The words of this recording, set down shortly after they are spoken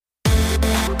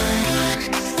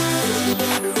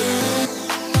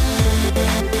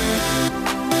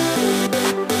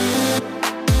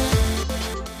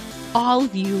All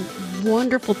of you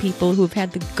wonderful people who have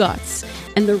had the guts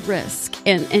and the risk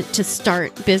and to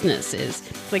start businesses.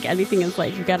 It's like anything in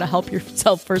life, you got to help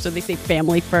yourself first, or they say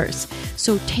family first.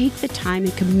 So take the time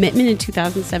and commitment in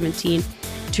 2017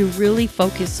 to really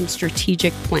focus some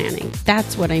strategic planning.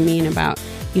 That's what I mean about,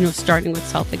 starting with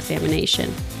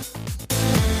self-examination.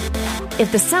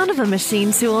 If the sound of a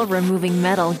machine tool removing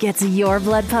metal gets your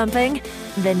blood pumping,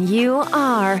 then you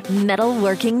are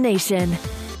Metalworking Nation.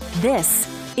 This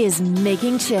is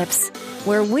Making Chips,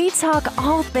 where we talk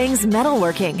all things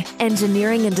metalworking,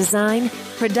 engineering and design,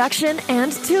 production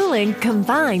and tooling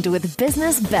combined with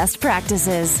business best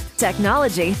practices,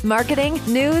 technology, marketing,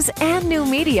 news, and new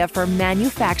media for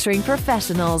manufacturing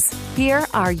professionals. Here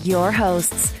are your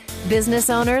hosts, business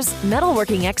owners,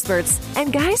 metalworking experts,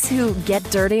 and guys who get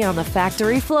dirty on the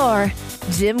factory floor,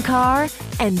 Jim Carr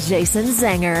and Jason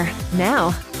Zenger.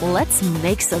 Now, let's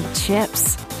make some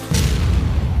chips.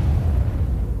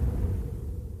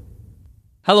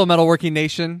 Hello, Metalworking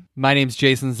Nation. My name's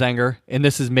Jason Zenger, and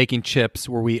this is Making Chips,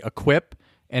 where we equip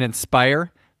and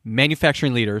inspire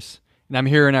manufacturing leaders. And I'm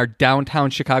here in our downtown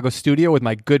Chicago studio with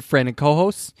my good friend and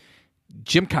co-host,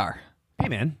 Jim Carr. Hey,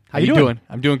 man. How you doing?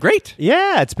 I'm doing great.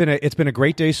 Yeah, it's been a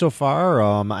great day so far.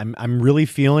 I'm really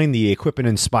feeling the equip and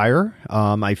inspire.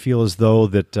 I feel as though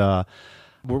that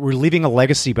we're leaving a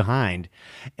legacy behind,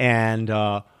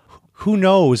 and who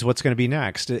knows what's going to be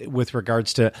next with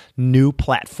regards to new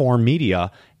platform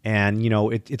media. And,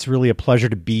 it's really a pleasure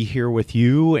to be here with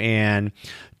you and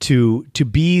to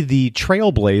be the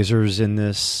trailblazers in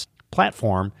this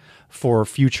platform for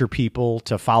future people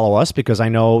to follow us, because I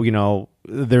know,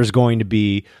 there's going to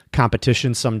be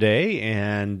competition someday,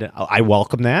 and I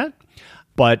welcome that.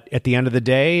 But at the end of the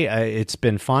day, it's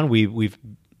been fun. We've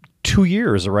 2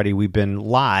 years already we've been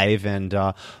live, and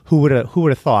who would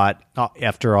have thought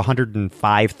after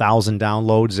 105,000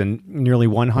 downloads and nearly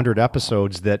 100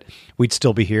 episodes that we'd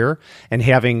still be here and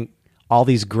having all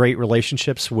these great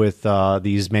relationships with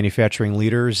these manufacturing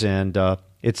leaders, and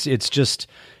it's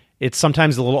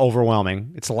sometimes a little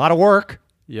overwhelming. It's a lot of work.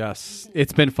 Yes,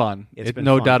 it's been fun. It's been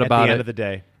no fun doubt about it. At the end of the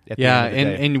day.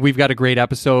 And we've got a great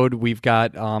episode. We've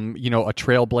got, a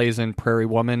trailblazing prairie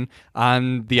woman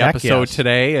on the episode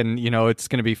today. And, it's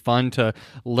going to be fun to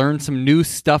learn some new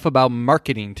stuff about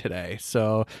marketing today.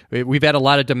 So we've had a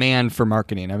lot of demand for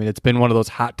marketing. I mean, it's been one of those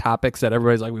hot topics that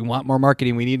everybody's like, we want more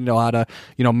marketing. We need to know how to,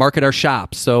 market our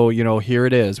shops. So, here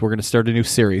it is. We're going to start a new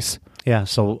series. Yeah,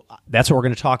 so that's what we're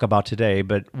going to talk about today,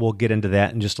 but we'll get into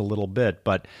that in just a little bit.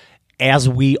 But as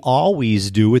we always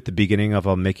do at the beginning of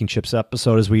a Making Chips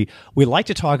episode, is we like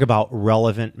to talk about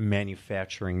relevant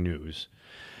manufacturing news.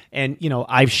 And,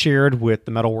 I've shared with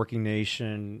the Metalworking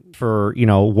Nation for,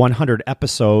 100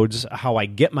 episodes how I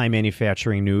get my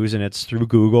manufacturing news, and it's through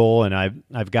Google, and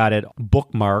I've got it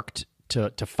bookmarked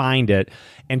to find it.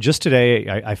 And just today,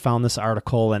 I found this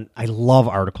article, and I love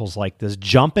articles like this.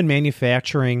 Jump in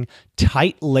manufacturing,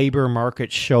 tight labor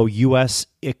market show U.S.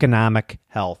 economic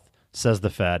health, says the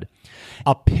Fed.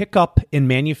 A pickup in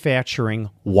manufacturing,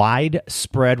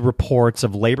 widespread reports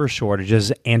of labor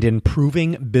shortages, and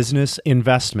improving business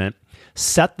investment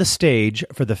set the stage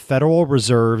for the Federal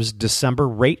Reserve's December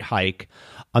rate hike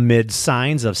amid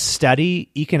signs of steady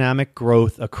economic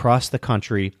growth across the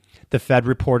country, the Fed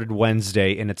reported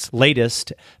Wednesday in its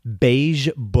latest Beige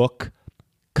Book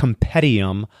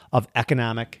Compendium of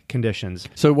Economic Conditions.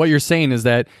 So what you're saying is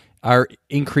that our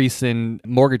increase in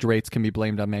mortgage rates can be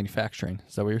blamed on manufacturing.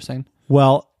 Is that what you're saying?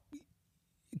 Well,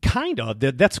 kind of.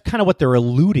 That's kind of what they're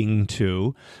alluding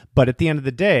to. But at the end of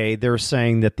the day, they're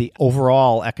saying that the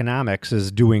overall economics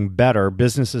is doing better.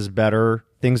 Business is better.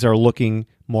 Things are looking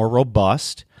more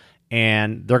robust.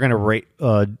 And they're going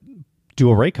to do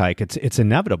a rate hike. It's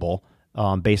inevitable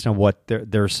based on what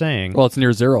they're saying. Well, it's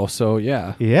near zero, so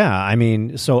yeah. Yeah,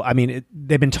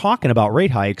 they've been talking about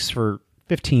rate hikes for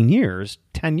 15 years,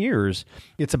 10 years.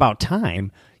 It's about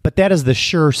time. But that is the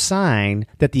sure sign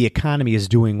that the economy is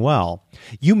doing well.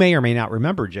 You may or may not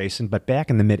remember, Jason, but back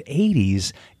in the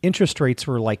mid-'80s, interest rates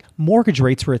were mortgage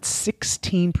rates were at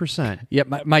 16%. Yeah,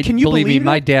 believe me,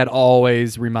 my dad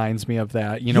always reminds me of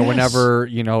that. Yes. Whenever,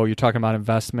 you're talking about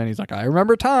investment, he's like, I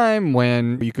remember a time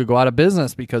when you could go out of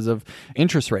business because of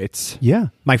interest rates. Yeah.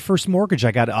 My first mortgage,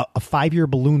 I got a 5-year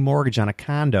balloon mortgage on a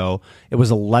condo. It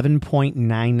was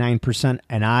 11.99%,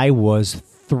 and I was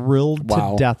thrilled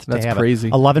to death to that's have crazy.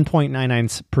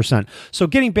 11.99%. So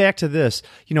getting back to this,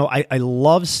 I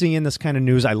love seeing this kind of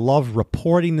news. I love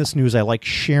reporting this news. I like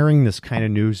sharing this kind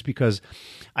of news because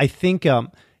I think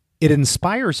it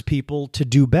inspires people to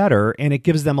do better, and it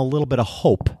gives them a little bit of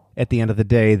hope at the end of the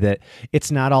day that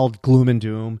it's not all gloom and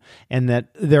doom, and that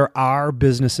there are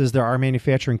businesses, there are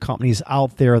manufacturing companies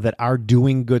out there that are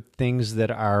doing good things, that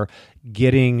are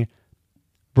getting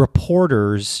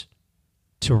reporters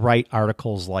to write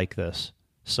articles like this.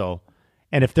 So,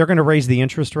 and if they're going to raise the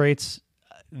interest rates,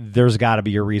 there's got to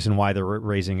be a reason why they're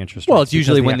raising interest rates. Well, it's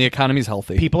usually when the economy's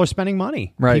healthy. People are spending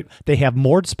money. Right. They have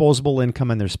more disposable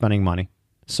income and they're spending money.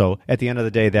 So at the end of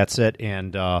the day, that's it.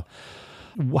 And how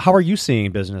are you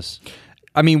seeing business?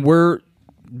 I mean, we're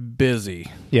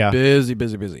busy. Yeah.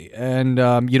 Busy. And,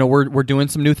 we're doing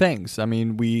some new things. I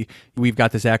mean, we've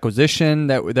got this acquisition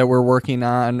that we're working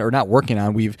on, or not working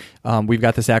on. We've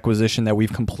got this acquisition that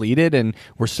we've completed, and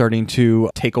we're starting to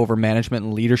take over management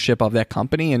and leadership of that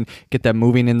company and get that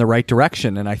moving in the right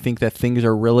direction. And I think that things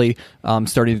are really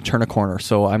starting to turn a corner.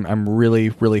 So I'm really,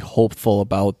 really hopeful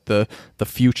about the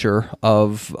future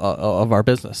of our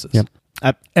businesses. Yep.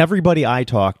 Everybody I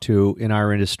talk to in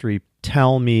our industry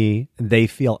tell me they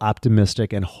feel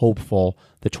optimistic and hopeful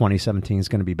that 2017 is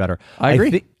going to be better. I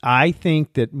agree. I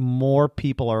think that more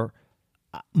people are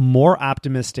more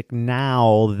optimistic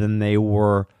now than they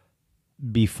were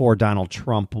before Donald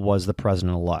Trump was the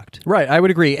president-elect. Right, I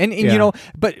would agree. And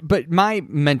but my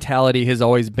mentality has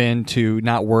always been to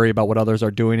not worry about what others are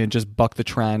doing and just buck the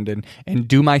trend and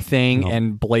do my thing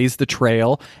and blaze the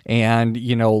trail and,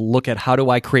 look at how do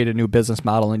I create a new business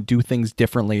model and do things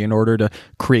differently in order to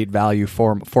create value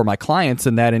for my clients,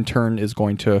 and that in turn is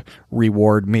going to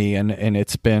reward me. And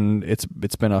it's been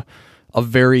a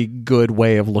very good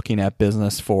way of looking at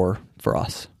business for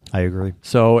us. I agree.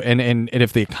 So, and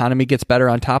if the economy gets better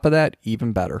on top of that,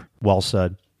 even better. Well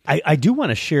said. I do want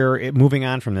to share, moving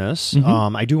on from this,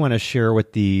 I do want to share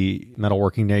with the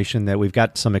Metalworking Nation that we've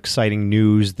got some exciting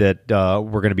news that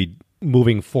we're going to be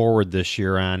moving forward this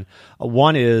year on.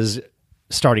 One is,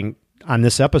 starting on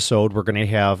this episode, we're going to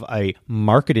have a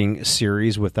marketing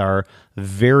series with our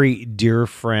very dear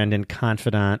friend and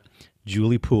confidant,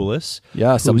 Julie Poulos.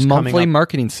 Yes, a monthly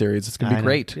marketing series. It's going to be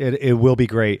great. It will be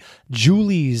great.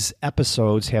 Julie's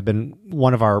episodes have been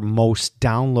one of our most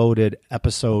downloaded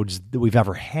episodes that we've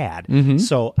ever had.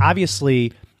 So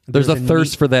obviously, there's a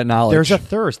thirst for that knowledge. There's a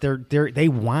thirst. They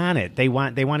want it. They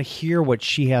want to hear what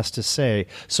she has to say.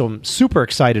 So I'm super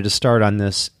excited to start on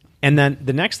this. And then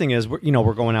the next thing is, we're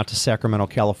going out to Sacramento,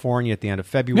 California at the end of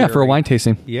February. Yeah, for a wine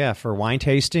tasting. Yeah, for a wine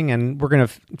tasting. And we're going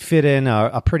to fit in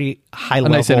a pretty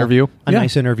high-level... nice interview.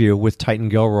 Nice interview with Titan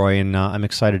Gilroy, and I'm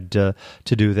excited to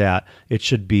do that. It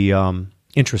should be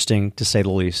interesting, to say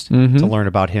the least, to learn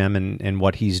about him and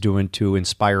what he's doing to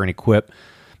inspire and equip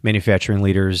manufacturing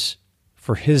leaders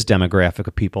for his demographic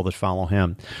of people that follow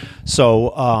him.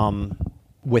 So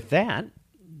with that...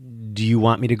 Do you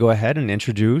want me to go ahead and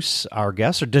introduce our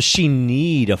guest, or does she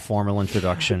need a formal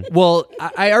introduction? Well,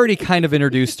 I already kind of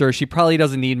introduced her. She probably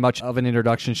doesn't need much of an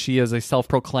introduction. She is a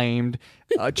self-proclaimed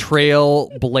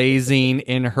trailblazing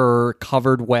in her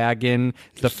covered wagon,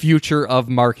 the future of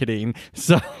marketing.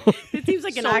 So it seems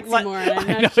like an oxymoron.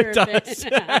 I'm not sure it does.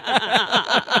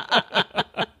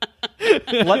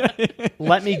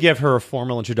 Let me give her a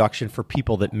formal introduction for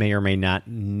people that may or may not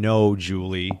know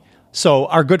Julie. So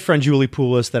our good friend Julie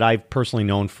Poulos, that I've personally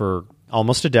known for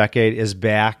almost a decade, is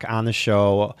back on the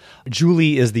show.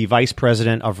 Julie is the Vice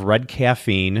President of Red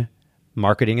Caffeine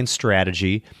Marketing and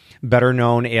Strategy, better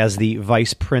known as the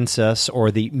Vice Princess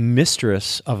or the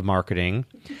Mistress of Marketing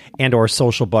and or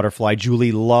Social Butterfly.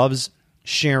 Julie loves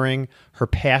sharing her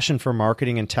passion for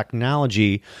marketing and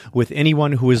technology with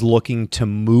anyone who is looking to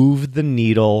move the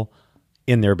needle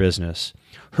in their business.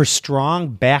 Her strong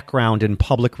background in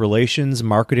public relations,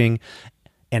 marketing,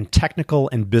 and technical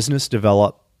and business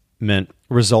development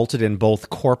resulted in both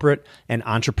corporate and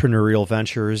entrepreneurial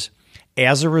ventures.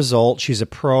 As a result, she's a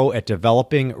pro at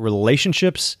developing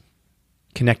relationships,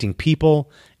 connecting people,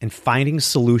 and finding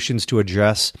solutions to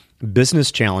address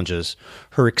business challenges.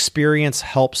 Her experience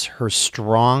helps her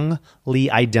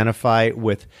strongly identify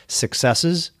with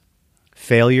successes,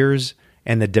 failures,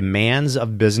 and the demands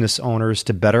of business owners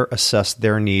to better assess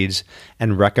their needs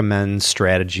and recommend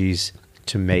strategies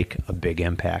to make a big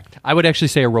impact. I would actually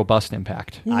say a robust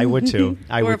impact. I would too.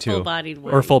 Or full-bodied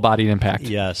one. Or full-bodied impact.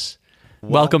 Yes.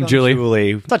 Welcome,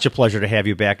 Julie. Such a pleasure to have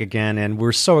you back again, and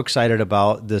we're so excited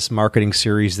about this marketing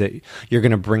series that you're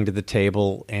going to bring to the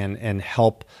table and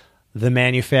help the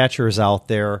manufacturers out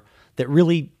there that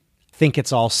really think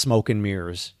it's all smoke and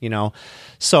mirrors,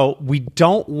 So we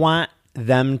don't want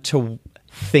them to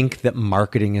think that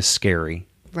marketing is scary.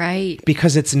 Right.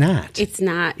 Because it's not. It's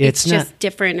not. It's just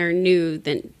different or new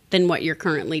than what you're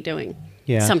currently doing.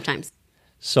 Yeah. Sometimes.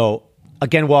 So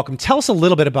Again, welcome. Tell us a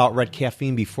little bit about Red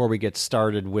Caffeine before we get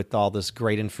started with all this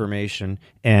great information.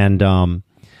 And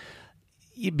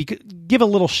give a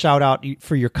little shout out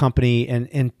for your company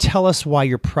and tell us why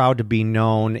you're proud to be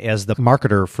known as the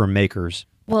marketer for makers.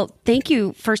 Well, thank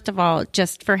you, first of all,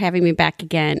 just for having me back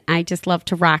again. I just love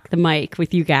to rock the mic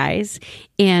with you guys.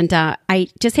 And I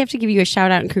just have to give you a shout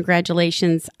out and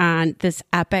congratulations on this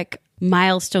epic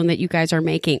milestone that you guys are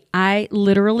making. I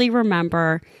literally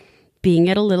remember being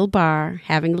at a little bar,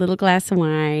 having a little glass of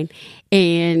wine,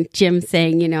 and Jim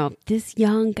saying, this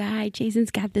young guy,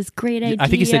 Jason's got this great idea. I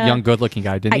think he said young, good-looking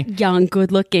guy, didn't he? Young,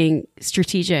 good-looking,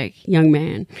 strategic young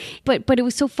man. But it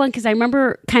was so fun because I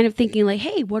remember kind of thinking like,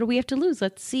 hey, what do we have to lose?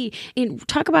 Let's see. And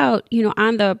talk about,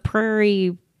 on the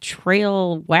prairie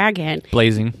trail wagon.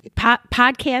 Blazing.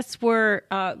 Podcasts were,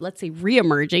 let's say,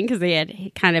 re-emerging because they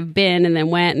had kind of been and then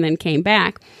went and then came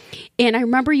back. And I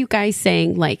remember you guys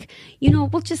saying like,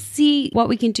 we'll just see what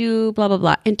we can do, blah, blah,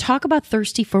 blah. And talk about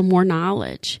thirsty for more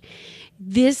knowledge.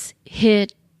 This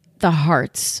hit the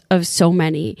hearts of so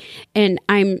many. And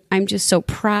I'm just so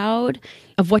proud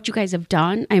of what you guys have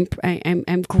done.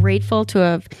 I'm grateful to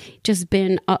have just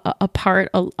been a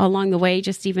part along the way,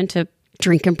 just even to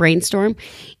drink and brainstorm.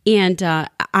 And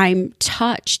I'm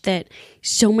touched that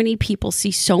so many people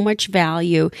see so much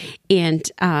value. And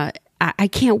I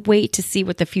can't wait to see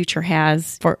what the future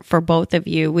has for both of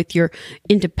you with your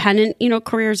independent,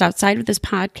 careers outside of this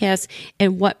podcast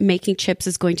and what Making Chips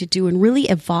is going to do and really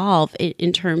evolve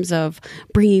in terms of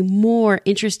bringing more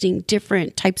interesting,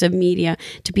 different types of media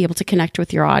to be able to connect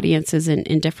with your audiences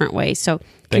in different ways. So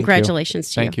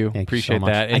congratulations to you. Thank you. Appreciate so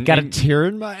that. I got a tear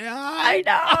in my eye. I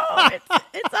know.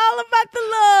 It's all about the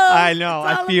love. I know.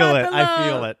 I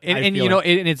feel it.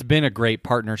 And it's been a great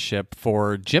partnership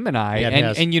for Jim and I.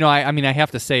 Yeah, and I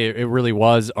have to say it really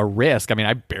was a risk. I mean,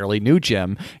 I barely knew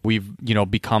Jim. We've,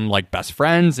 become like best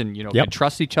friends and, can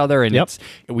trust each other. And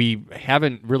we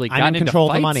haven't really gotten into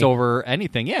fights over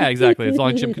anything. Yeah, exactly. As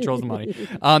long as Jim controls the money.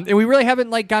 And we really haven't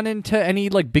gotten into any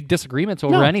big disagreements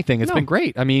over anything. It's been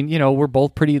great. I mean, we're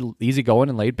both pretty easygoing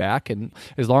and laid back. And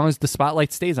as long as the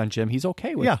spotlight stays on Jim, he's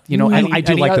okay with, I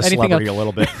do like the celebrity a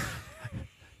little bit.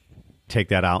 Take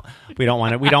that out. We don't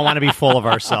want to be full of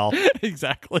ourselves.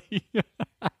 Exactly.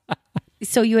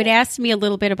 So you had asked me a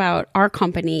little bit about our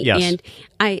company, and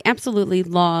I absolutely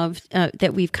loved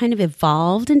that we've kind of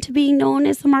evolved into being known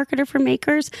as the marketer for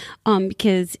makers,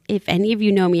 because if any of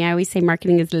you know me, I always say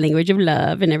marketing is the language of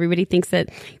love, and everybody thinks that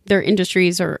their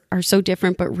industries are so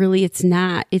different, but really it's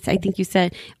not. I think you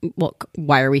said, well,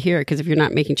 why are we here? Because if you're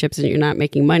not making chips and you're not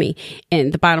making money,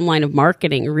 and the bottom line of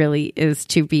marketing really is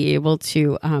to be able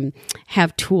to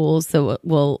have tools that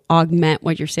will augment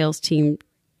what your sales team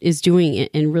is doing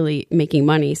and really making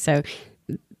money. So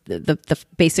the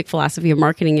basic philosophy of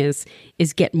marketing is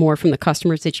get more from the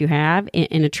customers that you have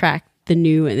and attract the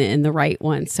new and the right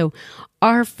ones. So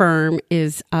our firm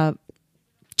is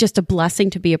just a blessing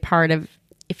to be a part of.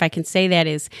 If I can say that,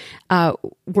 is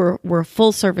we're a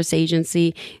full service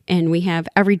agency and we have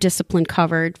every discipline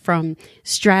covered, from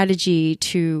strategy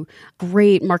to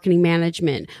great marketing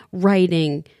management,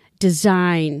 writing,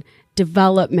 design,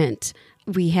 development.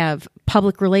 We have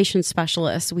public relations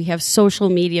specialists. We have social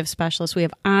media specialists. We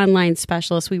have online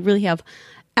specialists. We really have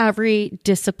every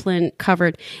discipline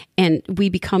covered, and we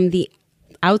become the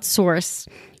outsourced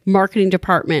marketing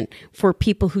department for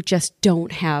people who just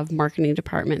don't have marketing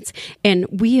departments. And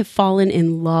we have fallen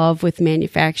in love with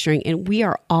manufacturing, and we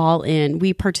are all in.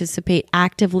 We participate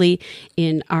actively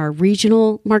in our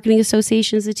regional marketing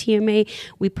associations, the TMA.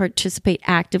 We participate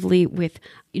actively with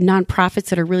nonprofits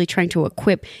that are really trying to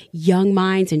equip young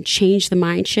minds and change the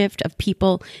mind shift of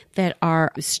people that are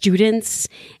students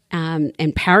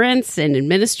and parents and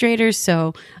administrators.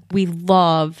 So we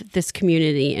love this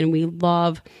community, and we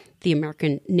love the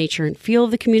American nature and feel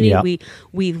of the community. Yep.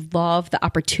 We love the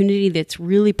opportunity that's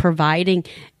really providing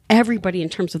everybody in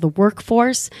terms of the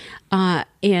workforce,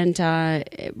 and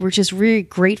we're just really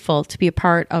grateful to be a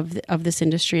part of this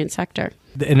industry and sector.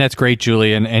 And that's great,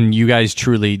 Julie. And you guys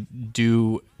truly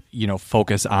do,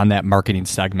 focus on that marketing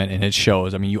segment, and it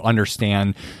shows. I mean, you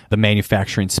understand the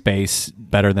manufacturing space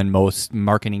better than most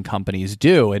marketing companies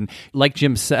do. And like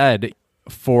Jim said,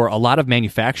 for a lot of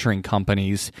manufacturing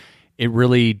companies, it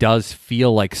really does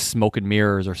feel like smoke and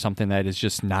mirrors or something that is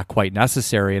just not quite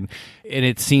necessary, and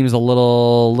it seems a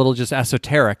little just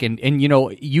esoteric. And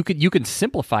you can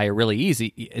simplify it really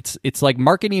easy. It's like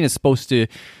marketing is supposed to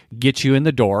get you in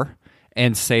the door,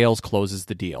 and sales closes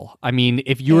the deal. I mean,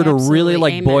 if you were to really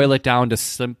Amen. boil it down to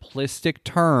simplistic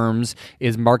terms,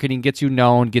 is marketing gets you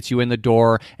known, gets you in the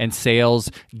door, and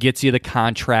sales gets you the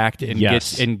contract and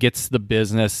gets the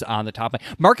business on the top.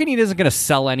 Marketing isn't going to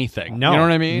sell anything. No, you know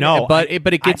what I mean? No, but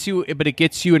it gets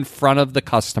you in front of the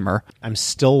customer. I'm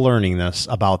still learning this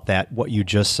about that. What you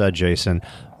just said, Jason.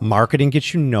 Marketing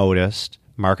gets you noticed.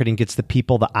 Marketing gets the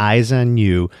people, the eyes on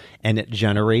you, and it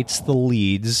generates the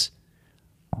leads.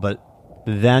 But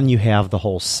then you have the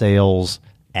whole sales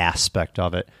aspect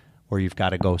of it where you've got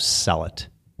to go sell it.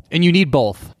 And you need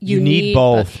both. You need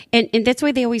both. And that's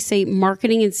why they always say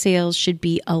marketing and sales should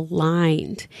be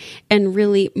aligned. And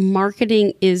really,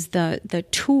 marketing is the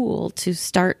tool to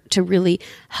start to really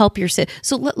help your sales.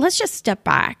 So let's just step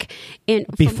back. And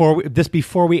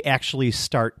before we actually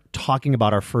start talking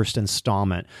about our first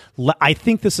installment, I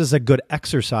think this is a good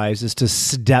exercise, is to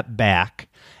step back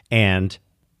and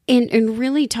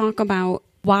really talk about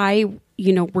why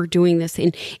we're doing this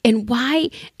and why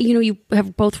you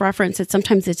have both referenced that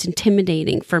sometimes it's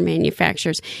intimidating for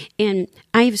manufacturers. And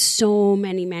I have so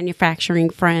many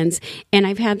manufacturing friends, and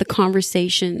I've had the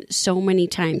conversation so many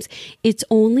times. It's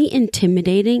only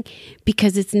intimidating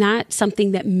because it's not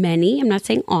something that I'm not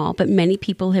saying all, but many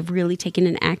people have really taken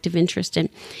an active interest in.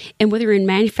 And whether in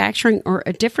manufacturing or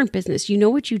a different business, you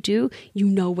know what you do, you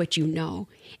know what you know.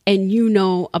 And you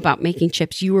know about making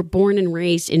chips. You were born and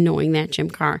raised in knowing that, Jim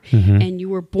Carr. Mm-hmm. And you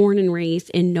were born and raised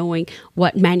in knowing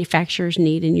what manufacturers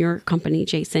need in your company,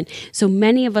 Jason. So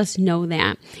many of us know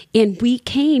that. And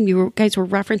you guys were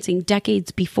referencing decades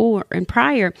before and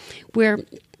prior where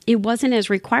it wasn't as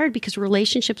required because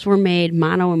relationships were made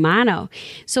mano a mano.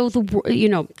 So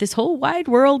this whole wide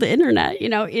world internet,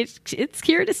 it's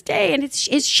here to stay, and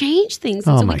it's changed things.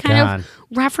 And so we kind of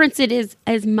reference it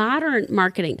as modern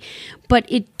marketing,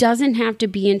 but it doesn't have to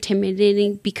be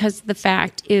intimidating because the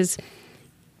fact is,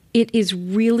 it is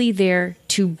really there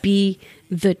to be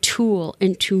the tool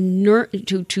and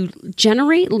to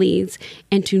generate leads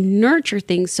and to nurture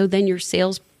things. So then your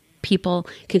sales people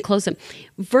can close them.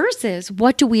 Versus,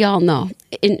 what do we all know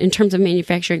in terms of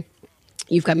manufacturing?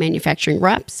 You've got manufacturing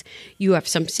reps. You have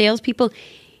some salespeople.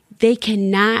 They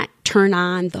cannot turn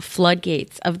on the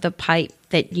floodgates of the pipe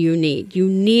that you need. You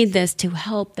need this to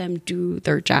help them do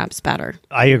their jobs better.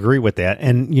 I agree with that.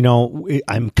 And,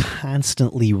 I'm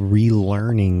constantly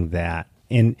relearning that.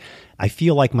 And I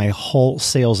feel like my whole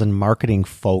sales and marketing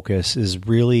focus is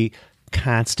really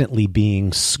constantly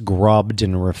being scrubbed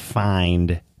and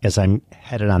refined as I'm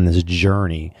headed on this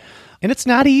journey. And it's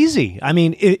not easy. I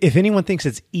mean, if anyone thinks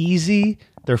it's easy,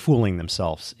 they're fooling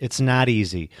themselves. It's not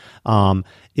easy.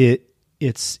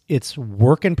 It's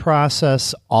work in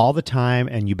process all the time,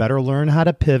 and you better learn how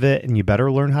to pivot, and you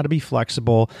better learn how to be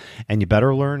flexible, and you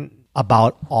better learn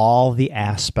about all the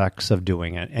aspects of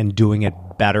doing it and doing it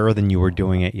better than you were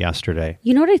doing it yesterday.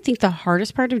 You know what I think the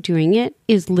hardest part of doing it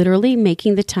is literally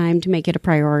making the time to make it a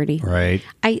priority. Right.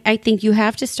 I think you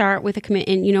have to start with a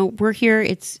commitment. And, we're here.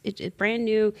 It's brand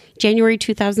new, January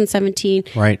 2017.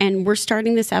 Right. And we're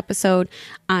starting this episode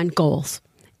on goals.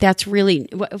 That's really,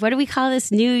 what do we call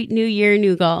this? New year,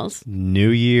 new goals.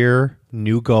 New year,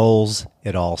 new goals.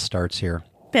 It all starts here.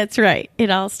 That's right. It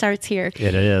all starts here.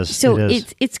 It is. So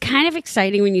it's kind of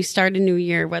exciting when you start a new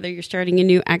year, whether you're starting a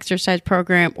new exercise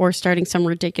program or starting some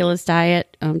ridiculous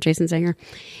diet, Jason Zanger,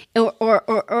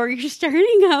 or you're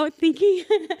starting out thinking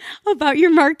about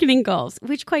your marketing goals,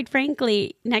 which quite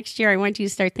frankly, next year I want you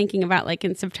to start thinking about like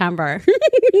in September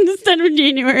instead of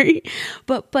January.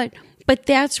 But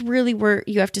that's really where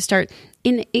you have to start.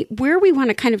 Where we want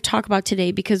to kind of talk about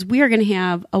today, because we are going to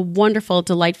have a wonderful,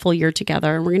 delightful year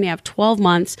together. And we're going to have 12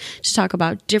 months to talk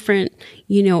about different,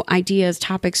 ideas,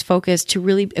 topics, focus to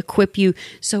really equip you.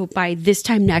 So by this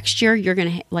time next year, you're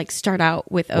going to start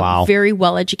out with a very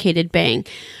well-educated bang.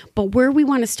 But where we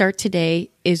want to start today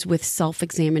is with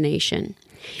self-examination.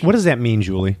 What does that mean,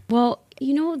 Julie? Well,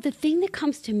 the thing that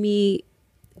comes to me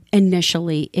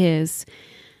initially is,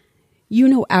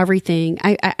 everything.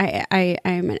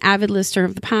 I'm an avid listener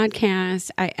of the podcast.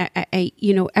 I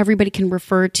everybody can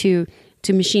refer to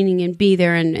machining and be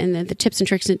there and the tips and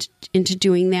tricks into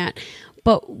doing that.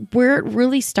 But where it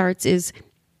really starts is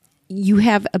you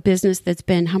have a business that's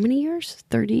been how many years?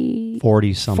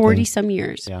 40 some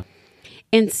years. Yeah.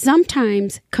 And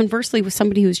sometimes, conversely, with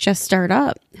somebody who's just started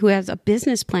up, who has a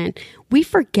business plan, we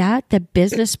forget that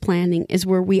business planning is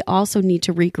where we also need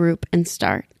to regroup and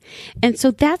start. And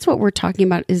so that's what we're talking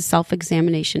about is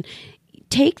self-examination.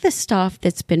 Take the stuff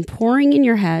that's been pouring in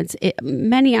your heads,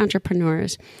 many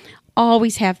entrepreneurs,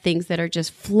 always have things that are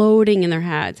just floating in their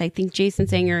heads. I think Jason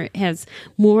Sanger has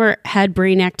more head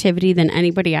brain activity than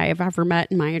anybody I have ever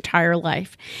met in my entire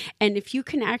life. And if you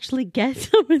can actually get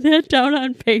some of that down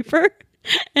on paper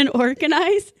and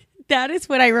organize, that is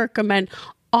what I recommend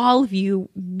all of you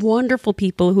wonderful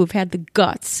people who've had the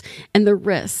guts and the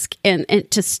risk and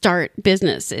to start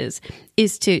businesses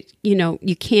is to,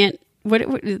 you can't,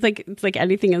 it's like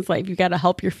anything in life, you got to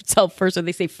help yourself first, or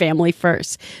they say family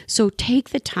first. So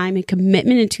take the time and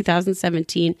commitment in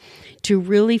 2017 to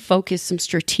really focus some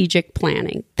strategic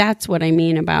planning. That's what I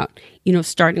mean about,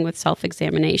 starting with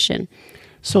self-examination.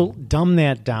 So dumb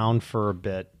that down for a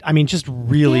bit. I mean, just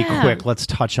really quick, let's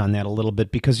touch on that a little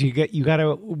bit, because you got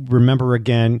to remember,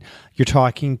 again, you're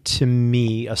talking to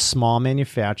me, a small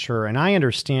manufacturer, and I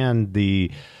understand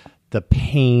the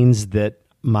pains that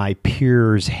my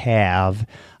peers have.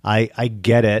 I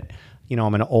get it.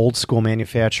 I'm an old school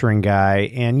manufacturing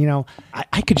guy, and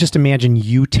I could just imagine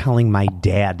you telling my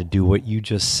dad to do what you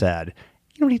just said.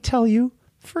 You know what he'd tell you?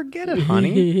 Forget it,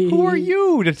 honey. Who are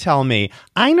you to tell me?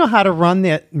 I know how to run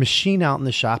that machine out in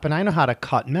the shop, and I know how to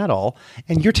cut metal,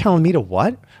 and you're telling me to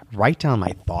what? Write down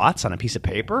my thoughts on a piece of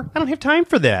paper? I don't have time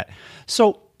for that.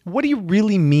 So what do you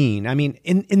really mean? I mean,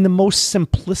 in the most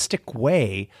simplistic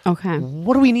way, okay,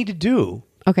 what do we need to do?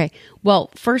 Okay. Well,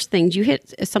 first things, you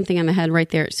hit something on the head right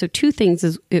there. So two things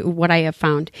is what I have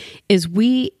found is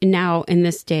we now in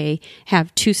this day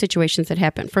have two situations that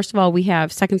happen. First of all, we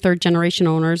have second, third generation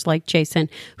owners like Jason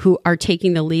who are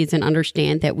taking the leads and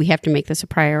understand that we have to make this a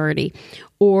priority.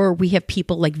 Or we have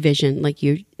people like Vision, like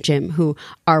you, Jim, who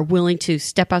are willing to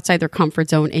step outside their comfort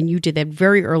zone. And you did that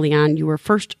very early on. You were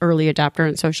first early adopter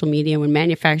on social media when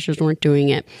manufacturers weren't doing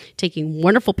it, taking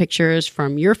wonderful pictures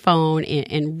from your phone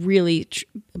and really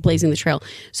blazing the trail.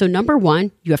 So number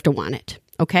one, you have to want it.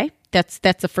 Okay. That's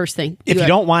the first thing. If you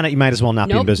don't want it, you might as well not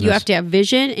be in business. You have to have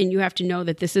vision, and you have to know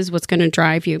that this is what's going to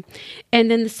drive you.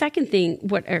 And then the second thing,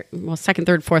 second,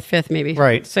 third, fourth, fifth, maybe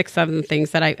right, 6, 7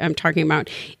 things that I'm talking about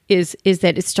is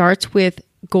that it starts with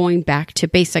going back to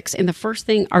basics. And the first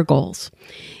thing are goals.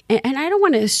 And I don't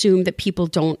want to assume that people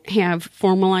don't have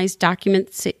formalized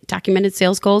documented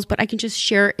sales goals, but I can just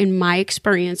share in my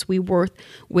experience, we work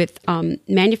with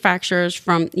manufacturers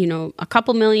from, a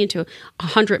couple million to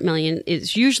 100 million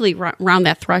is usually around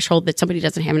that threshold that somebody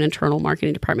doesn't have an internal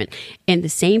marketing department. And the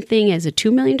same thing as a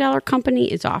 $2 million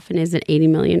company is often as an $80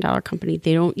 million company.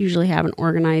 They don't usually have an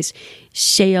organized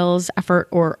sales effort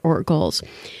or goals.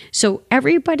 So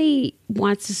everybody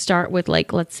wants to start with,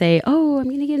 like, let's say, oh, I'm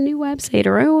going to get a new website,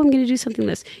 or oh, I'm going to do something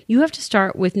like this. You have to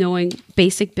start with knowing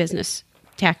basic business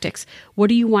tactics. What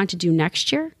do you want to do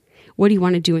next year? What do you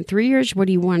want to do in 3 years? What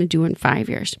do you want to do in 5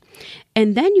 years?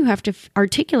 And then you have to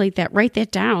articulate that, write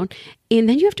that down, and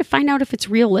then you have to find out if it's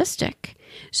realistic.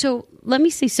 So let me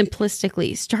say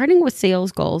simplistically, starting with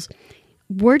sales goals,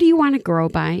 where do you want to grow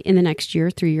by in the next year,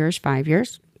 3 years, 5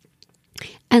 years?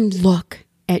 And look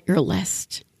at your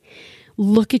list.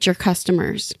 Look at your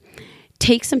customers.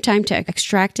 Take some time to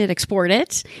extract it, export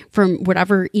it from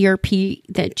whatever ERP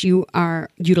that you are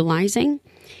utilizing,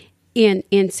 and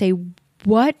say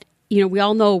what, we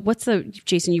all know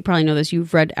Jason, you probably know this.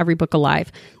 You've read every book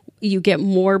alive. You get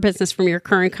more business from your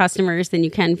current customers than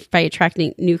you can by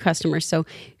attracting new customers. So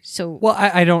well,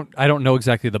 I don't know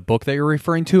exactly the book that you're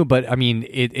referring to, but I mean,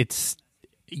 it's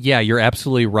you're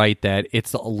absolutely right that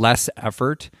it's less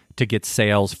effort to get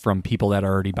sales from people that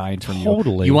are already buying from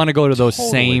you. You want to go to those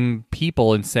same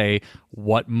people and say,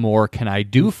 what more can I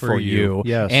do for you?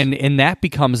 Yes. And that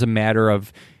becomes a matter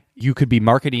of, you could be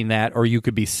marketing that, or you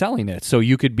could be selling it. So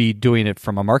you could be doing it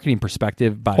from a marketing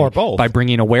perspective by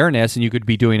bringing awareness, and you could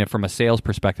be doing it from a sales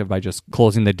perspective by just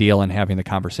closing the deal and having the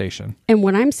conversation. And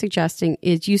what I'm suggesting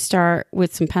is you start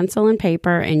with some pencil and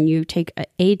paper, and you take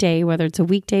a day, whether it's a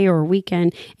weekday or a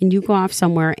weekend, and you go off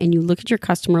somewhere and you look at your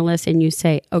customer list and you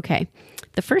say, okay,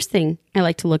 the first thing I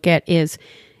like to look at is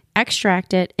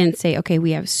extract it and say, okay,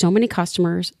 we have so many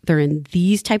customers. They're in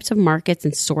these types of markets,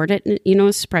 and sort it in, a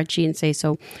spreadsheet, and say,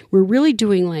 so we're really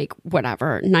doing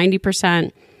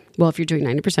 90%. Well, if you're doing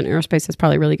 90% aerospace, that's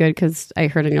probably really good, because I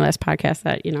heard in your last podcast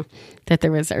that, that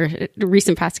there was a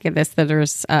recent podcast of this, that there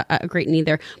was a great need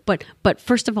there. But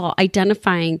first of all,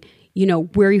 identifying,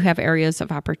 where you have areas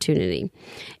of opportunity,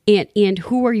 and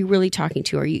who are you really talking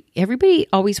to? Everybody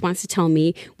always wants to tell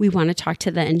me we want to talk to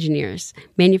the engineers.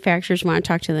 Manufacturers want to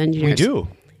talk to the engineers. We do.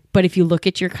 But if you look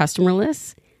at your customer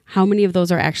list, how many of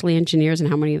those are actually engineers and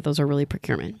how many of those are really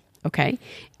procurement? Okay.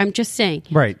 I'm just saying,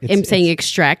 right. I'm saying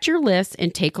extract your list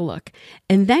and take a look,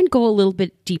 and then go a little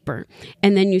bit deeper.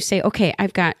 And then you say, okay,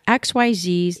 I've got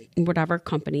XYZ, whatever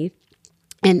company,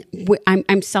 and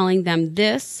I'm selling them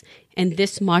this and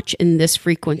this much in this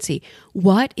frequency.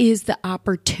 What is the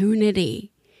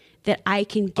opportunity that I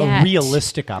can get? A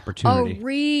realistic opportunity. A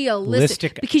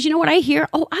realistic. Because you know what I hear?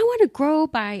 Oh, I want to grow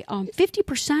by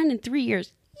 50% in 3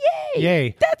 years.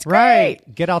 Yay. That's great.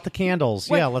 Right. Get out the candles.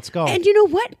 Yeah, let's go. And you know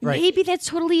what? Right. Maybe that's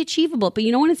totally achievable. But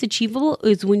you know when it's achievable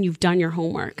is when you've done your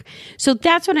homework. So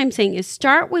that's what I'm saying is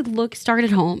start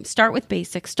at home, start with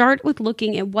basics, start with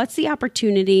looking at what's the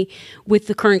opportunity with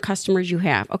the current customers you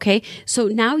have. Okay. So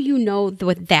now you know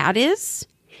what that is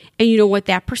and you know what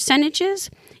that percentage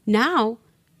is. Now,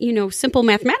 simple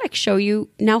mathematics show you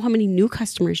now how many new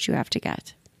customers you have to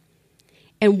get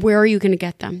and where are you going to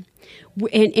get them?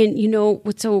 And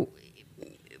what's so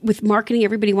with marketing,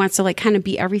 everybody wants to kind of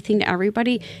be everything to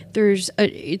everybody. There's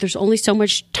only so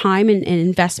much time and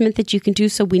investment that you can do.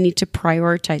 So we need to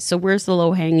prioritize. So where's the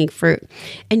low hanging fruit?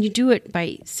 And you do it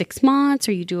by 6 months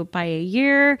or you do it by a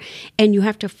year, and you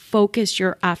have to focus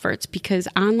your efforts because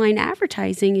online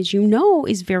advertising, as you know,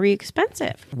 is very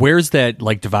expensive. Where's that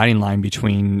dividing line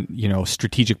between,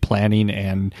 strategic planning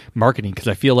and marketing? Because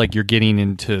I feel like you're getting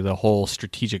into the whole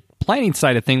strategic planning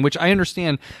side of thing, which I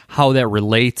understand how that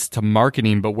relates to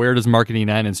marketing, but where does marketing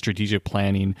end and strategic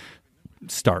planning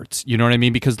starts? You know what I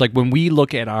mean? Because when we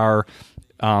look at our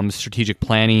strategic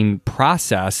planning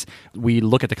process, we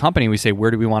look at the company and we say,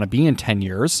 where do we want to be in 10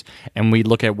 years? And we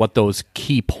look at what those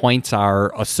key points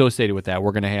are associated with that.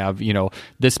 We're going to have,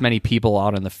 this many people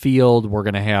out in the field. We're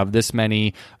going to have this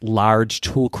many large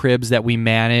tool cribs that we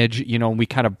manage, and we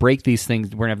kind of break these things.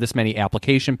 We're going to have this many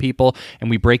application people, and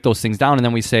we break those things down. And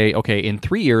then we say, okay, in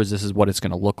 3 years, this is what it's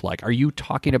going to look like. Are you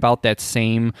talking about that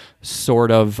same sort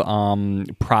of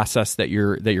process that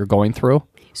you're going through?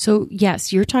 So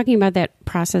yes, you're talking about that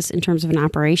process in terms of an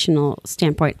operational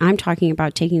standpoint. I'm talking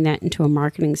about taking that into a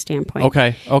marketing standpoint.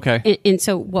 Okay. And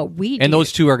so what we do... And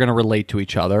those two are going to relate to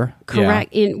each other.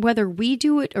 Correct. Yeah. And whether we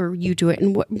do it or you do it.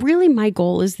 And what really my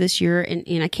goal is this year,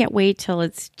 and I can't wait till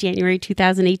it's January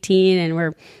 2018 and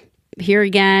we're here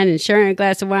again and sharing a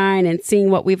glass of wine and seeing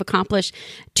what we've accomplished.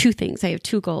 Two things. I have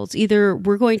two goals. Either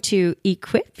we're going to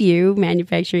equip you,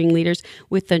 manufacturing leaders,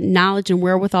 with the knowledge and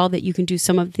wherewithal that you can do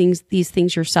some of these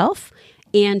things yourself,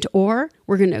 and or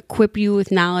we're going to equip you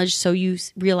with knowledge so you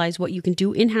realize what you can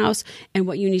do in-house and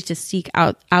what you need to seek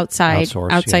outside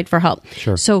for help.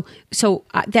 Sure. So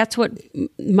that's what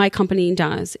my company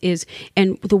does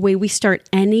and the way we start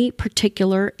any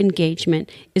particular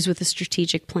engagement is with a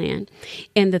strategic plan.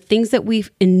 And the things that we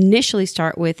initially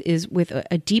start with is with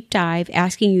a deep dive,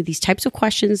 asking you these types of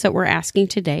questions that we're asking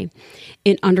today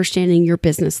in understanding your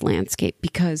business landscape,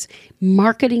 because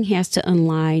marketing has to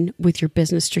align with your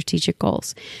business strategic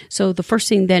goals. So the first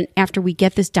thing then, after we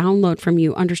get this download from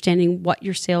you, understanding what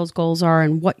your sales goals are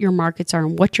and what your markets are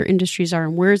and what your industries are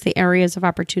and where's the areas of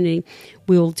opportunity,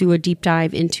 we'll do a deep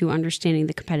dive into understanding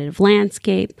the competitive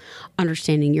landscape,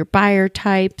 understanding your buyer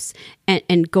types,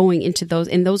 and going into those.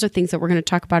 And those are things that we're going to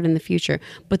talk about in the future.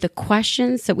 But the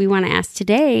questions that we want to ask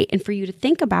today and for you to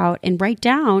think about and write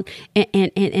down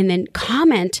and then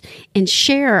comment and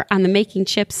share on the Making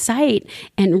Chips site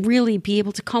and really be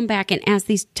able to come back and ask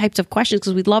these types of questions,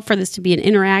 because we'd love for this to be an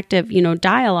interactive,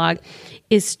 dialogue,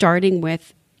 is starting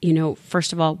with,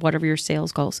 first of all, what are your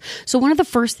sales goals? So one of the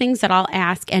first things that I'll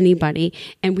ask anybody,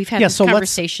 and we've had this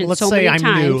conversation let's so say many I'm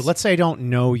times. new. Let's say I don't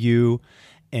know you,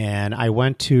 and I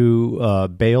went to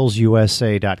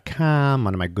balesusa.com,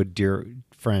 one of my good dear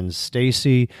friends,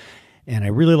 Stacy, and I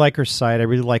really like her site. I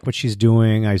really like what she's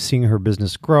doing. I've seen her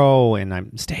business grow,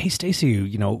 and hey, Stacy,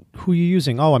 who are you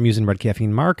using? Oh, I'm using Red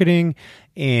Caffeine Marketing,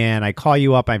 and I call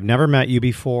you up. I've never met you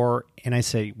before, and I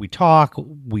say, we talk,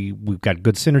 we've got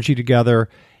good synergy together,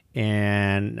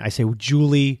 and I say, well,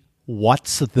 Julie,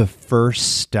 what's the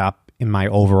first step in my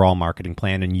overall marketing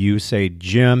plan? And you say,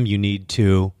 Jim, you need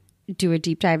to do a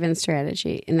deep dive in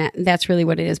strategy, and that's really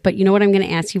what it is. But you know what I'm going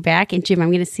to ask you back, and Jim, I'm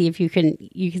going to see if you can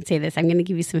say this. I'm going to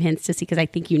give you some hints to see, because I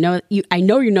think I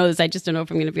know you know this. I just don't know if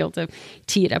I'm going to be able to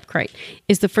tee it up correct.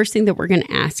 Is the first thing that we're going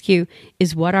to ask you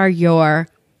is, what are your,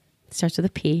 starts with a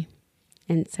P,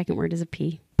 and second word is a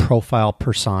P. Profile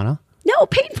persona. No,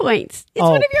 pain points. It's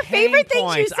one of your favorite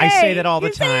things you say. I say that all the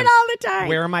time. You say it all the time.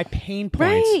 Where are my pain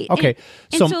points? Right. Okay.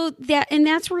 And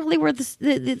that's really where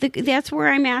that's where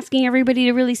I'm asking everybody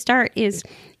to really start is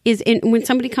when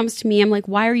somebody comes to me, I'm like,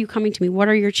 why are you coming to me? What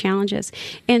are your challenges?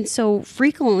 And so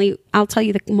frequently, I'll tell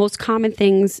you the most common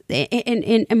things.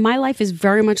 And my life is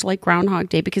very much like Groundhog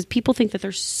Day, because people think that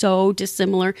they're so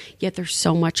dissimilar, yet they're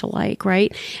so much alike,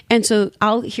 right? And so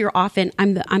I'll hear often,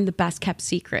 I'm the best kept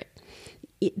secret.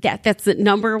 That's the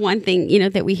number one thing,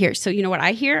 that we hear. So you know what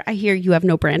I hear? I hear you have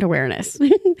no brand awareness.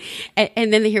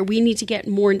 and then they hear we need to get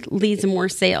more leads and more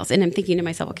sales. And I'm thinking to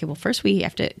myself, okay, well, first we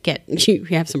have to you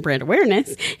have some brand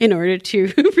awareness in order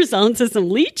to result into some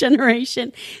lead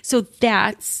generation. So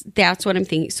that's what I'm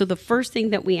thinking. So the first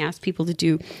thing that we ask people to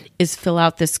do is fill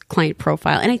out this client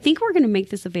profile. And I think we're going to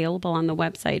make this available on the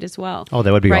website as well. Oh,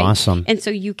 that would be awesome. And so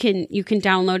you can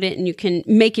download it and you can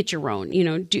make it your own,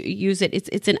 use it.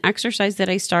 It's an exercise that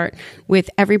I start with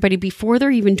everybody before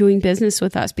they're even doing business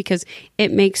with us, because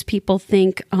it makes people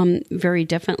think very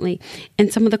differently.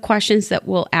 And some of the questions that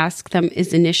we'll ask them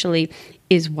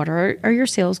is what are your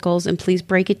sales goals? And please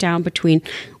break it down between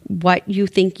what you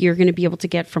think you're going to be able to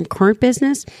get from current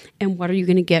business and what are you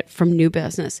going to get from new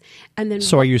business. And then,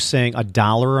 so are you saying a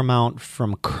dollar amount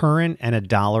from current and a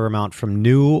dollar amount from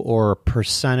new, or a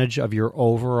percentage of your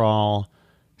overall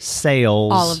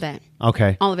sales? All of that.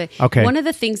 Okay. All of it. Okay. One of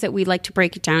the things that we like to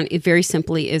break it down very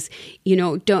simply is,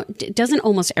 doesn't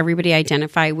almost everybody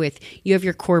identify with, you have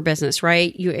your core business,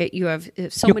 right? You have your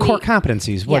core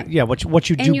competencies. What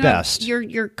you do best.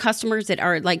 Your customers that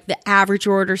are like the average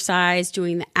order size,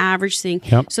 doing the average thing.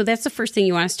 Yep. So that's the first thing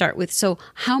you want to start with. So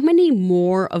how many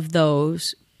more of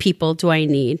those people do I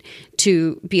need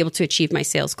to be able to achieve my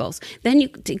sales goals? Then you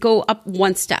go up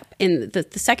one step. And the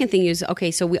second thing is,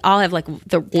 okay, so we all have like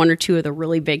the one or two of the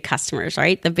really big customers,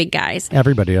 right? The big guys.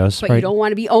 Everybody does. But right? You don't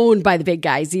want to be owned by the big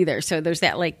guys either. So there's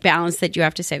that like balance that you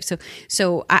have to save.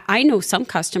 So I know some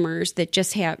customers that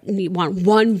just want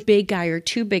one big guy or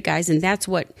two big guys, and that's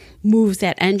what moves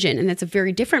that engine. And that's a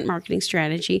very different marketing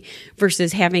strategy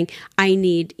versus I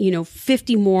need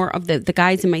 50 more of the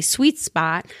guys in my sweet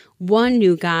spot, one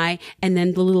new guy, and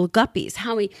then the little guppies.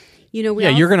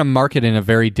 You're going to market in a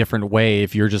very different way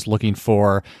if you're just looking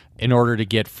for, in order to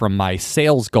get from my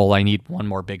sales goal, I need one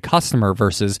more big customer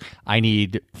versus I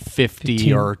need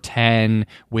 50 or 10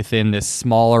 within this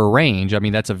smaller range. I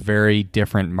mean, that's a very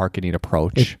different marketing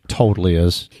approach. It totally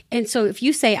is. And so if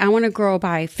you say, I want to grow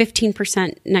by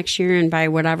 15% next year and by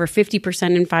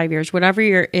 50% in 5 years, whatever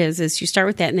your is you start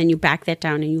with that and then you back that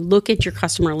down and you look at your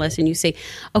customer list and you say,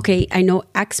 okay, I know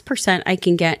X percent I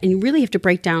can get, and you really have to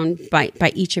break down by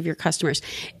each of your customers.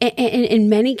 And in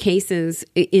many cases,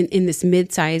 in this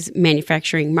mid-size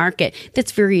manufacturing market,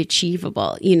 that's very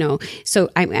achievable. So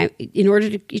in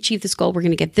order to achieve this goal, we're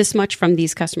going to get this much from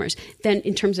these customers. Then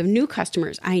in terms of new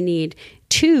customers, I need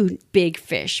 2 big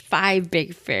fish, 5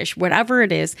 big fish, whatever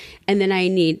it is. And then I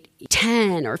need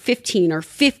 10 or 15 or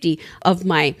 50 of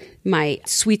my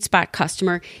sweet spot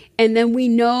customer. And then we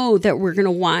know that we're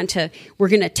going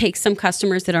to take some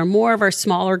customers that are more of our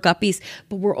smaller guppies,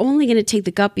 but we're only going to take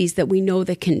the guppies that we know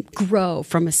that can grow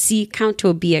from a C account to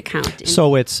a B account.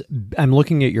 So I'm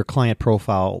looking at your client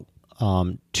profile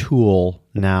tool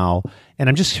now, and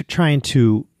I'm just trying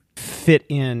to fit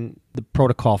in the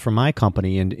protocol for my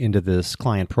company into this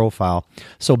client profile.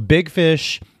 So big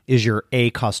fish is your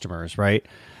A customers, right?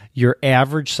 Your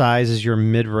average size is your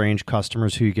mid-range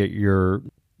customers, who you get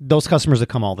those customers that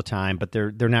come all the time, but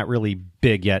they're not really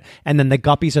big yet. And then the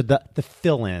guppies are the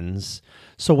fill-ins.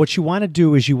 So what you want to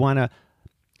do is you want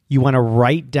to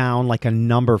write down like a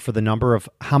number for the number of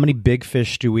how many big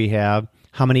fish do we have,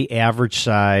 how many average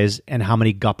size, and how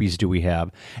many guppies do we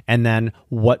have? And then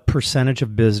what percentage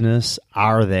of business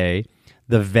are they,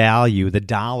 the value, the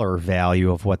dollar value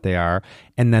of what they are,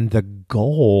 and then the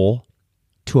goal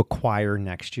to acquire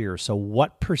next year. So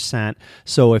what percent?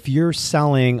 So if you're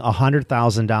selling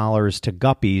 $100,000 to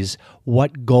guppies,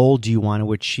 what goal do you want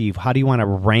to achieve? How do you want to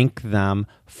rank them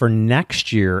for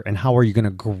next year, and how are you going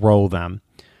to grow them?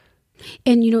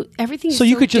 And everything's so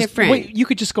you could just different. you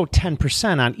could just go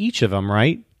 10% on each of them,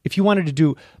 right? If you wanted to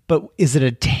do, but is it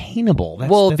attainable?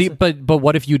 But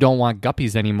what if you don't want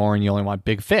guppies anymore and you only want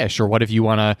big fish? Or what if you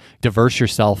want to diverse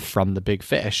yourself from the big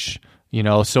fish?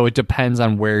 So it depends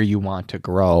on where you want to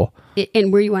grow.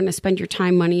 And where you want to spend your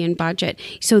time, money, and budget.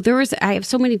 So I have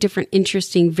so many different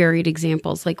interesting, varied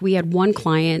examples. Like we had one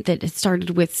client that had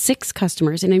started with 6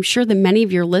 customers, and I'm sure that many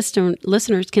of your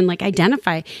listeners can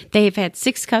identify they have had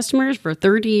 6 customers for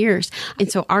 30 years.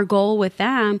 And so our goal with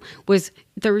them was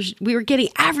we were getting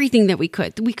everything that we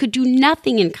could. We could do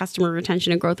nothing in customer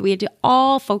retention and growth. We had to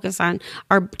all focus on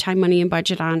our time, money, and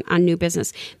budget on new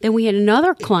business. Then we had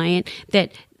another client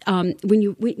that when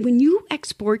you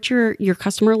export your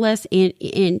customer list and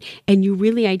you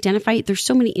really identify it, there's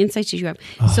so many insights that you have.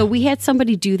 So we had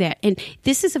somebody do that, and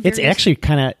this is it's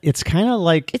kind of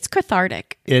like it's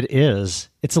cathartic. It is.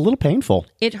 It's a little painful.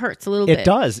 It hurts a little bit.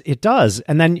 It does.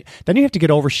 And then you have to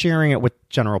get over sharing it with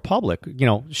general public.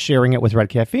 Sharing it with Red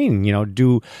Caffeine.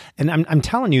 And I'm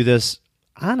telling you this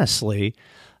honestly.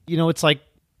 It's like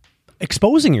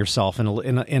exposing yourself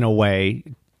in a way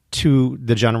to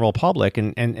the general public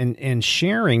and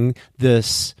sharing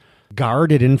this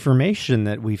guarded information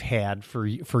that we've had for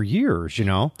years, you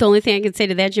know? The only thing I can say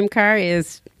to that, Jim Carr,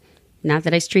 is not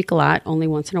that I streak a lot, only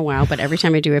once in a while, but every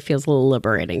time I do, it feels a little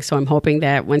liberating. So I'm hoping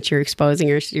that once you're exposing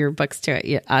your books to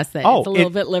us, that it's a little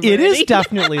bit liberating. It is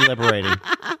definitely liberating.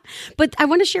 But I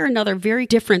want to share another very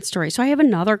different story. So I have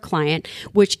another client,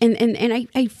 which, and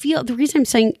I feel the reason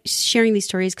I'm sharing these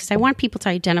stories, because I want people to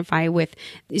identify with,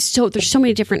 so there's so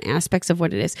many different aspects of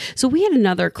what it is. So we had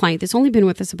another client that's only been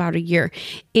with us about a year.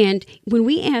 And when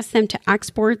we asked them to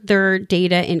export their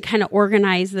data and kind of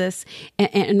organize this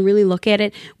and really look at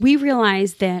it, we realized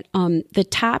that the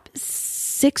top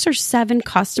 6 or 7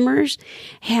 customers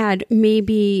had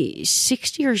maybe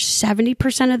 60 or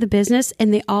 70% of the business,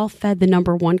 and they all fed the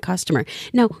number one customer.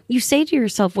 Now, you say to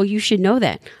yourself, well, you should know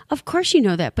that. Of course you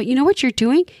know that, but you know what you're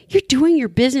doing? You're doing your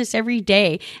business every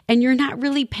day, and you're not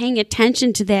really paying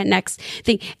attention to that next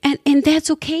thing. And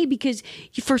that's okay, because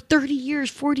for 30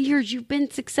 years, 40 years, you've been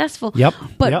successful. Yep.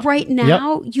 But right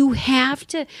now, you have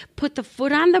to put the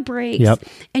foot on the brakes,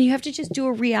 and you have to just do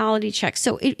a reality check.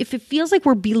 So if it feels like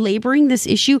we're belaboring this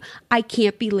issue, I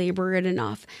can't belabor it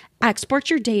enough. Export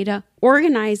your data,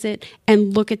 organize it,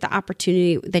 and look at the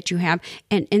opportunity that you have,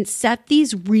 and set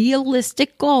these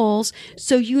realistic goals.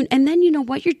 And then you know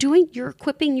what you're doing? You're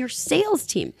equipping your sales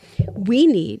team.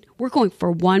 We're going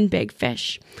for one big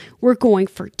fish. We're going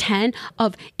for 10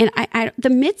 of, and the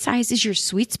mid-size is your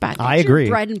sweet spot. That's I agree.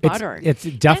 Your bread and butter. It's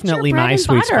definitely my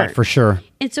sweet spot for sure.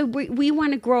 And so we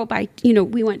want to grow by,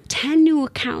 we want 10 new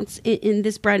accounts in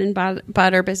this bread and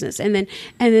butter business. And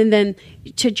then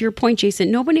to your point,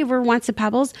 Jason, nobody ever wants the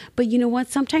pebbles, but you know what?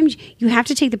 Sometimes you have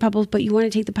to take the pebbles, but you want to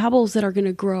take the pebbles that are going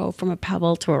to grow from a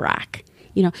pebble to a rock.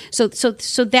 So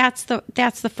that's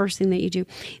the first thing that you do.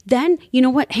 Then, you know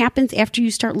what happens after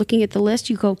you start looking at the list?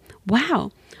 You go,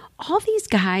 wow, all these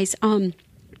guys, I'm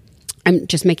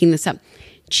just making this up.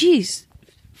 Geez,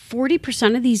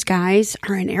 40% of these guys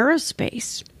are in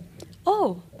aerospace.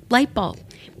 Oh, light bulb.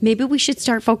 Maybe we should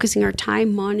start focusing our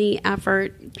time, money,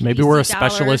 effort. Maybe we're a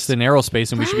specialist in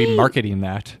aerospace and we should be marketing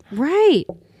that. Right.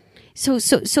 So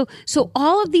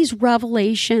all of these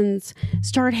revelations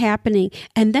start happening.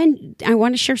 And then I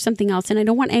want to share something else, and I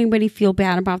don't want anybody to feel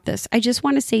bad about this. I just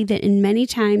want to say that in many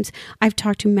times I've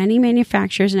talked to many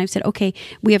manufacturers, and I've said, okay,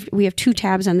 we have 2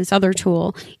 tabs on this other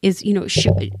tool, is,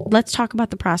 let's talk about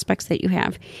the prospects that you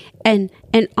have. And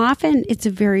often it's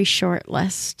a very short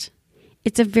list.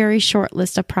 It's a very short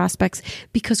list of prospects,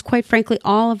 because quite frankly,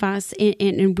 all of us,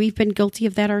 and we've been guilty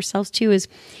of that ourselves too, is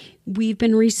we've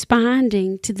been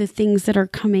responding to the things that are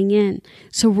coming in.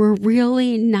 So we're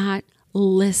really not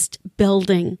list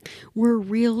building. We're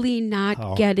really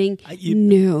not getting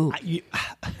new.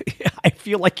 I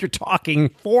feel like you're talking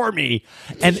for me.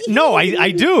 And no,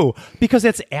 I do, because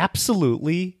that's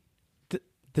absolutely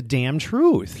the damn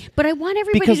truth. But I want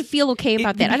everybody to feel okay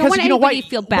about that. I don't want anybody to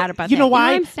feel bad about that. You know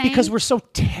why? You know what I'm saying? Because we're so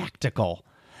tactical.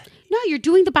 No, you're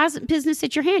doing the business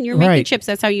at your hand. You're making chips.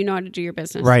 That's how you know how to do your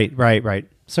business. Right.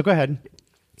 So go ahead.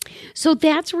 So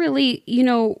that's really,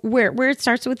 where it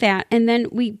starts with that. And then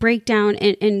we break down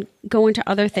and go into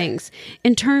other things.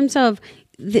 In terms of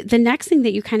the next thing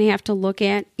that you kind of have to look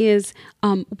at is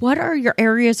what are your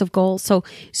areas of goals?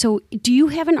 So do you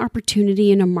have an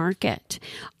opportunity in a market?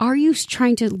 Are you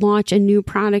trying to launch a new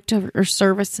product or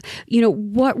service?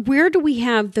 Where do we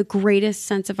have the greatest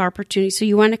sense of opportunity? So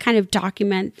you want to kind of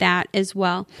document that as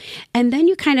well. And then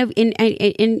you kind of,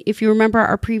 if you remember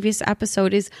our previous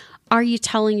episode, is, are you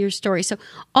telling your story? So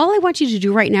all I want you to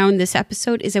do right now in this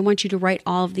episode is I want you to write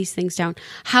all of these things down.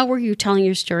 How are you telling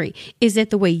your story? Is it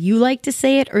the way you like to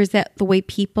say it, or is that the way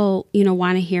people,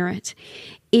 want to hear it?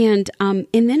 And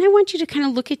then I want you to kind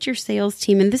of look at your sales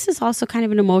team. And this is also kind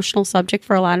of an emotional subject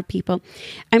for a lot of people.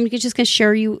 I'm just going to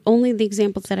share you only the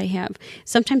examples that I have.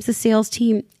 Sometimes the sales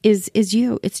team is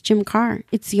you. It's Jim Carr.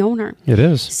 It's the owner. It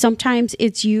is. Sometimes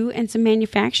it's you and some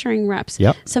manufacturing reps.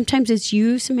 Yep. Sometimes it's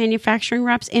you, some manufacturing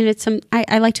reps, and it's some,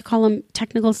 I like to call them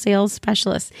technical sales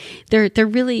specialists. They're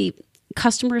really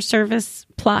customer service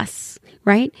plus,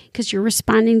 right? Because you're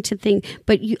responding to things,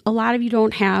 but a lot of you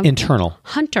don't have internal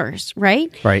hunters,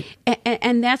 right? Right.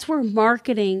 And that's where when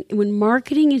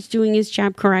marketing is doing its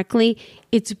job correctly,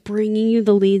 it's bringing you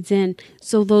the leads in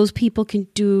so those people can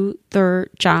do their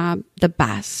job the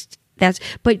best.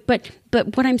 But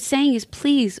what I'm saying is,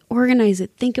 please organize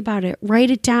it, think about it, write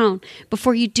it down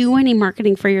before you do any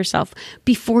marketing for yourself,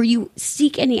 before you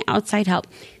seek any outside help.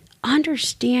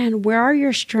 Understand, where are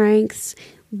your strengths?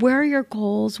 Where are your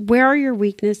goals? Where are your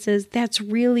weaknesses? That's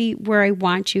really where I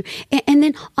want you. And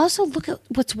then also look at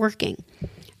what's working.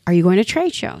 Are you going to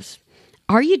trade shows?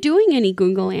 Are you doing any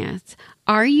Google ads?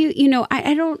 Are you,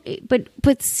 I don't,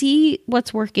 but see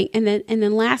what's working. And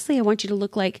then lastly, I want you to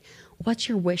look like, what's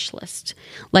your wish list?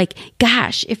 Like,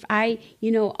 gosh, if I,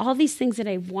 all these things that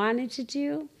I wanted to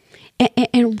do,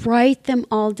 and write them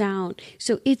all down.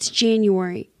 So it's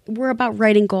January. We're about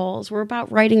writing goals. We're about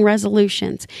writing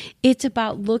resolutions. It's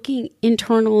about looking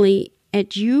internally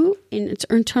at you, and it's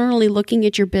internally looking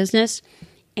at your business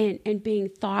and being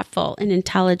thoughtful and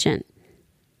intelligent.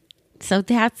 So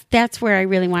that's where I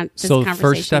really want this conversation to start. So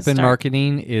the first step in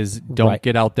marketing is don't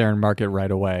get out there and market right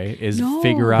away.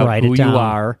 Figure out who you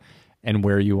are and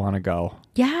where you want to go.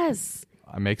 Yes.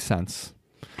 That makes sense.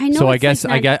 I know. So I guess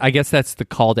that's the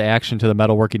call to action to the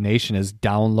Metalworking Nation is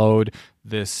download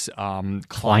this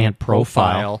client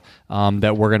profile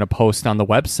that we're going to post on the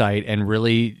website and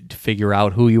really figure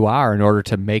out who you are in order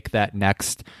to make that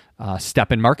next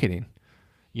step in marketing.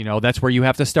 That's where you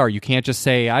have to start. You can't just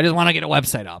say, I just want to get a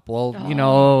website up. Well,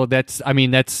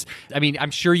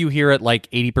 I'm sure you hear it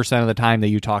like 80% of the time that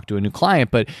you talk to a new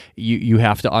client, but you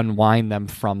have to unwind them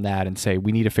from that and say,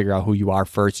 we need to figure out who you are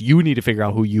first. You need to figure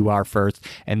out who you are first,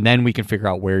 and then we can figure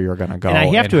out where you're going to go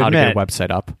and how to get a website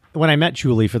up. When I met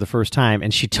Julie for the first time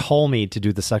and she told me to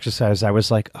do this exercise, I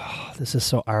was like, oh, this is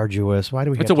so arduous. Why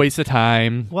do we have It's a waste of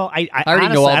time. Well, I already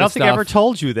honestly, know all I don't this think I stuff. ever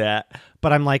told you that.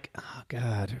 But I'm like, oh,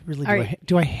 God, really,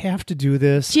 do I have to do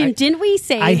this? Jim, didn't we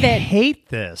say I that? hate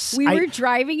this. We were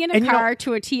driving in a car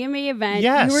to a TMA event.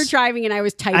 Yes. You were driving and I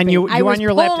was typing. And you I was on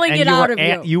your pulling it out of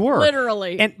you. You were.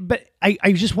 Literally. But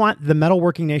I just want the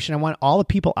Metalworking Nation, I want all the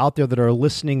people out there that are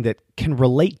listening that can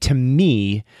relate to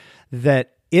me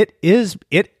that it is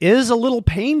a little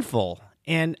painful.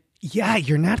 And yeah,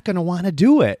 you're not going to want to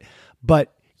do it.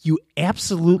 But you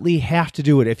absolutely have to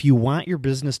do it. If you want your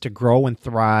business to grow and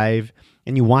thrive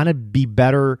and you want to be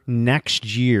better next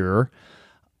year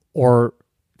or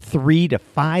 3 to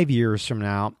 5 years from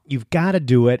now, you've got to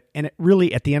do it. And it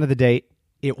really, at the end of the day,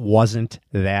 it wasn't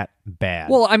that bad.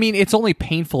 Well, I mean, it's only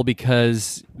painful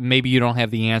because maybe you don't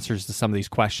have the answers to some of these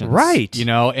questions. Right.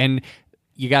 And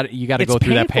you got to go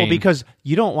through that pain because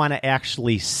you don't want to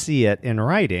actually see it in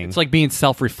writing. It's like being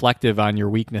self-reflective on your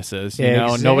weaknesses.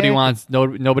 Exactly. Nobody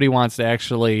wants to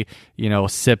actually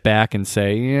sit back and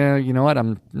say, yeah, you know what,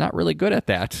 I'm not really good at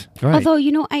that. Right. Although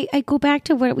I go back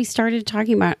to what we started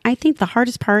talking about. I think the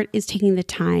hardest part is taking the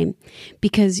time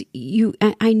because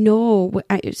I know,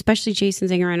 especially Jason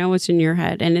Zinger, I know what's in your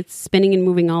head and it's spinning and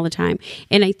moving all the time.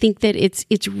 And I think that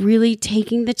it's really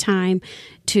taking the time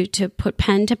to put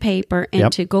pen to paper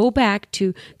and to go back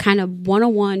to kind of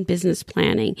 101 business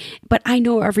planning. But I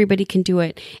know everybody can do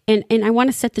it. And I want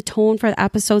to set the tone for the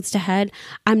episodes ahead.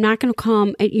 I'm not going to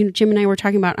come, Jim and I were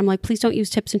talking about, I'm like, please don't use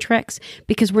tips and tricks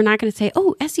because we're not going to say,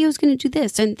 oh, SEO is going to do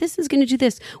this and this is going to do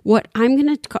this. What I'm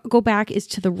going to go back is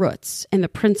to the roots and the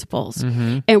principles.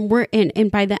 Mm-hmm.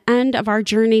 And by the end of our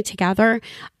journey together,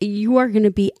 you are going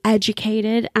to be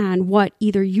educated on what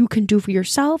either you can do for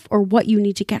yourself or what you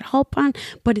need to get help on.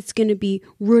 But it's going to be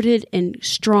rooted in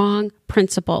strong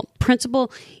principle,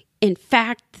 in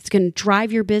fact, that's going to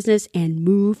drive your business and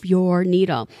move your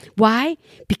needle. Why?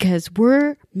 Because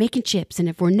we're making chips. And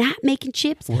if we're not making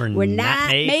chips, we're not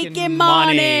making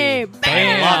money.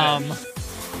 Bam!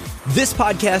 This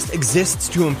podcast exists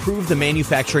to improve the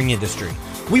manufacturing industry.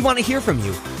 We want to hear from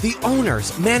you, the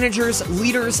owners, managers,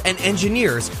 leaders, and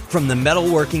engineers from the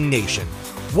Metalworking Nation.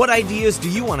 What ideas do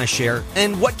you want to share,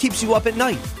 and what keeps you up at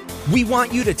night? We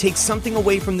want you to take something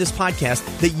away from this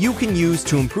podcast that you can use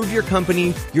to improve your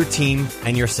company, your team,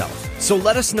 and yourself. So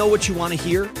let us know what you want to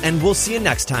hear, and we'll see you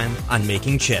next time on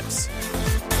Making Chips.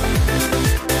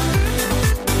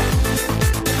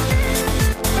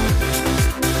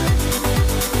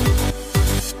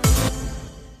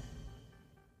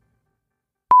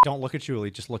 Don't look at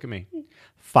Julie, just look at me.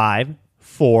 5,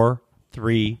 4,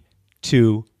 3,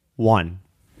 2, 1.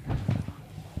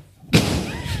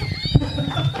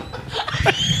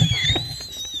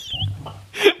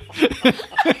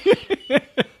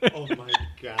 Oh my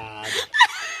God.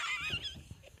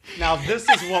 Now this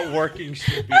is what working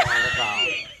should be all about.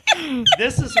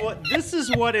 This is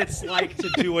what it's like to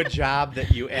do a job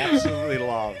that you absolutely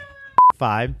love.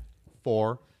 5,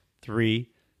 4, 3,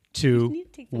 2,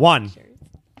 1.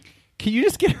 Can you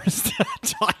just get her to stop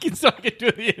talking so I can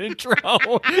do the intro?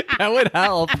 That would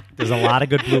help. There's a lot of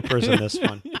good bloopers in this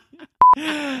one.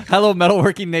 Hello,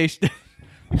 Metalworking Nation.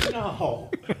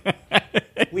 No.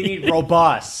 We need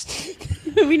robust.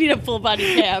 We need a full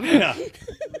body cab. Yeah.